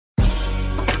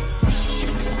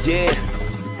Yeah.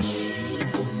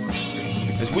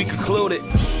 As we conclude it,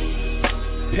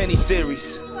 Penny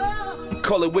series,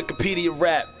 call it Wikipedia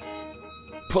Rap.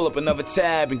 Pull up another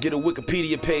tab and get a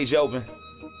Wikipedia page open.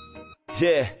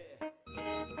 Yeah.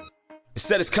 It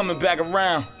said it's coming back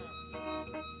around.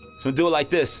 So do it like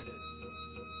this.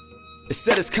 It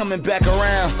said it's coming back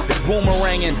around, it's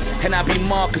boomeranging, and I be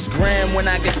Marcus Graham when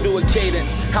I get through a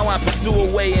cadence. How I pursue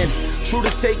a way in, true to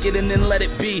take it and then let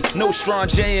it be. No strong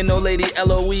J and no Lady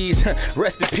Eloise.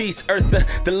 Rest in peace, Eartha,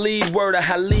 the lead worder.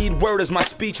 How lead word is my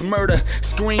speech murder.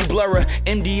 Screen blurrer,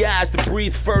 MDIs to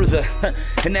breathe further.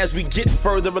 And as we get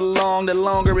further along, the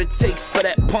longer it takes for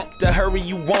that pump to hurry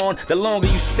you on, the longer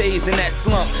you stays in that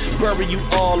slump. Bury you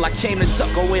all, I came to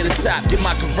tuck away the top, get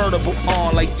my convertible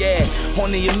on, like yeah,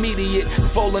 on the immediate,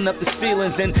 folding up the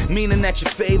ceilings and meaning that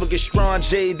your favor gets strong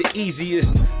J the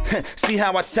easiest. See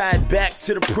how I tied back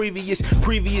to the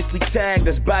previously tagged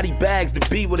as body bags to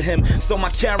be with him. So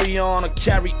my carry on or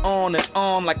carry on and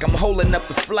on like I'm holding up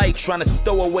the flight, trying to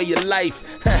stow away your life.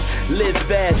 Live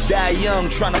fast, die young,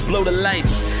 trying to blow the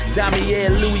lights. Damier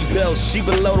Louis bells, she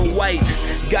below the white.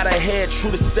 Got her hair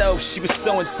true to self, she was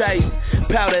so enticed.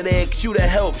 Powdered egg, cue to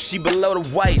help, she below the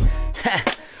white.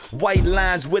 White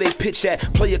lines where they pitch at.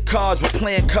 Play your cards, we're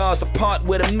playing cards, the part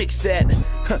where the mix at.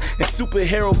 And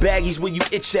superhero baggies where you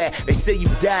itch at. They say you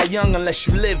die young unless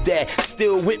you live that.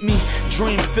 Still with me,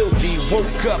 dream filthy.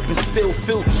 Woke up and still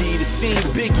filthy. To seeing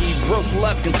Biggie, broke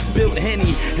luck and spilled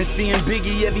Henny. And seeing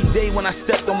Biggie every day when I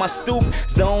stepped on my stoop,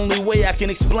 it's the only way I can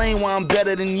explain why I'm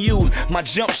better than you. My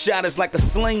jump shot is like a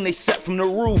sling they set from the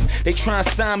roof. They try and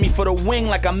sign me for the wing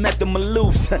like I met the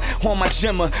Maloofs. On my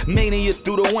Gemma, mania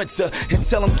through the winter. And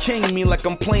tell them king me like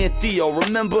I'm playing Theo.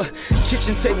 Remember?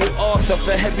 Kitchen table author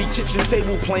for heavy kitchen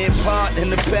table, playing part in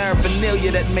the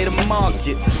paraphernalia that made a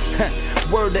market.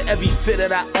 Word to every fit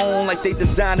that I own, like they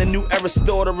designed a new era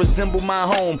store to resemble my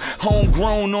home.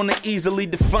 Homegrown on the easily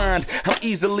defined. I'm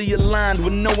easily aligned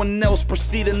with no one else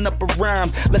proceeding up a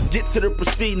rhyme. Let's get to the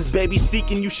proceedings, baby.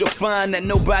 Seeking you shall find that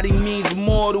nobody means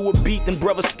more to a beat than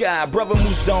Brother Sky. Brother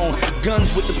Muzone,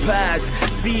 guns with the pies.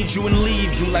 Feed you and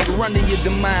leave you like run to your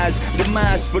demise.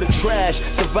 Demise for the trash,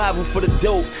 survival for the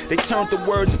dope. They turned the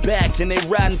words back and they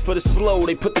riding for the slow.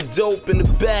 They put the dope in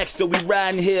the back, so we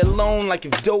riding here alone like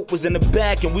if dope was in the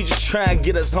back and we just try and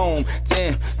get us home.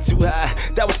 Damn, too high,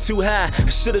 that was too high. I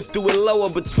should've threw it lower,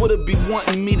 but Twitter be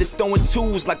wanting me to throw in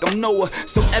twos like I'm Noah.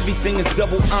 So everything is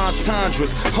double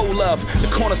entendres. Hold up, the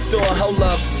corner store hold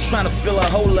ups, trying to fill a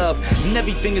hole up. And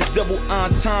everything is double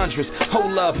entendres.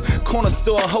 Hold up, corner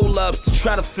store hold ups, to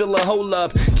try to fill a hole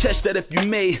up. Catch that if you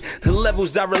may. The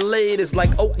levels I relayed is like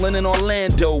Oakland and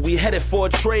Orlando. We headed for a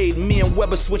trade, me and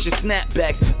Weber switching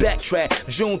snapbacks. Backtrack,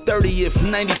 June 30th,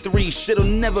 93, shit'll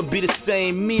never be the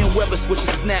same. Me and Weber switching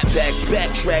snapbacks.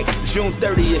 Backtrack, June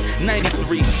 30th,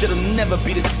 93, shit'll never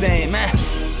be the same, man.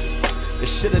 It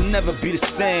shit'll never be the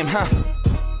same, huh?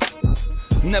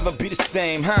 Never be the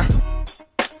same, huh?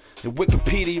 The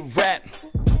Wikipedia Rap,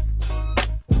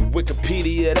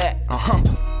 Wikipedia that,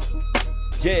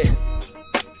 yeah.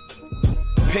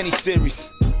 Penny series,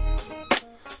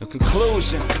 the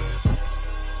conclusion,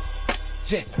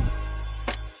 yeah.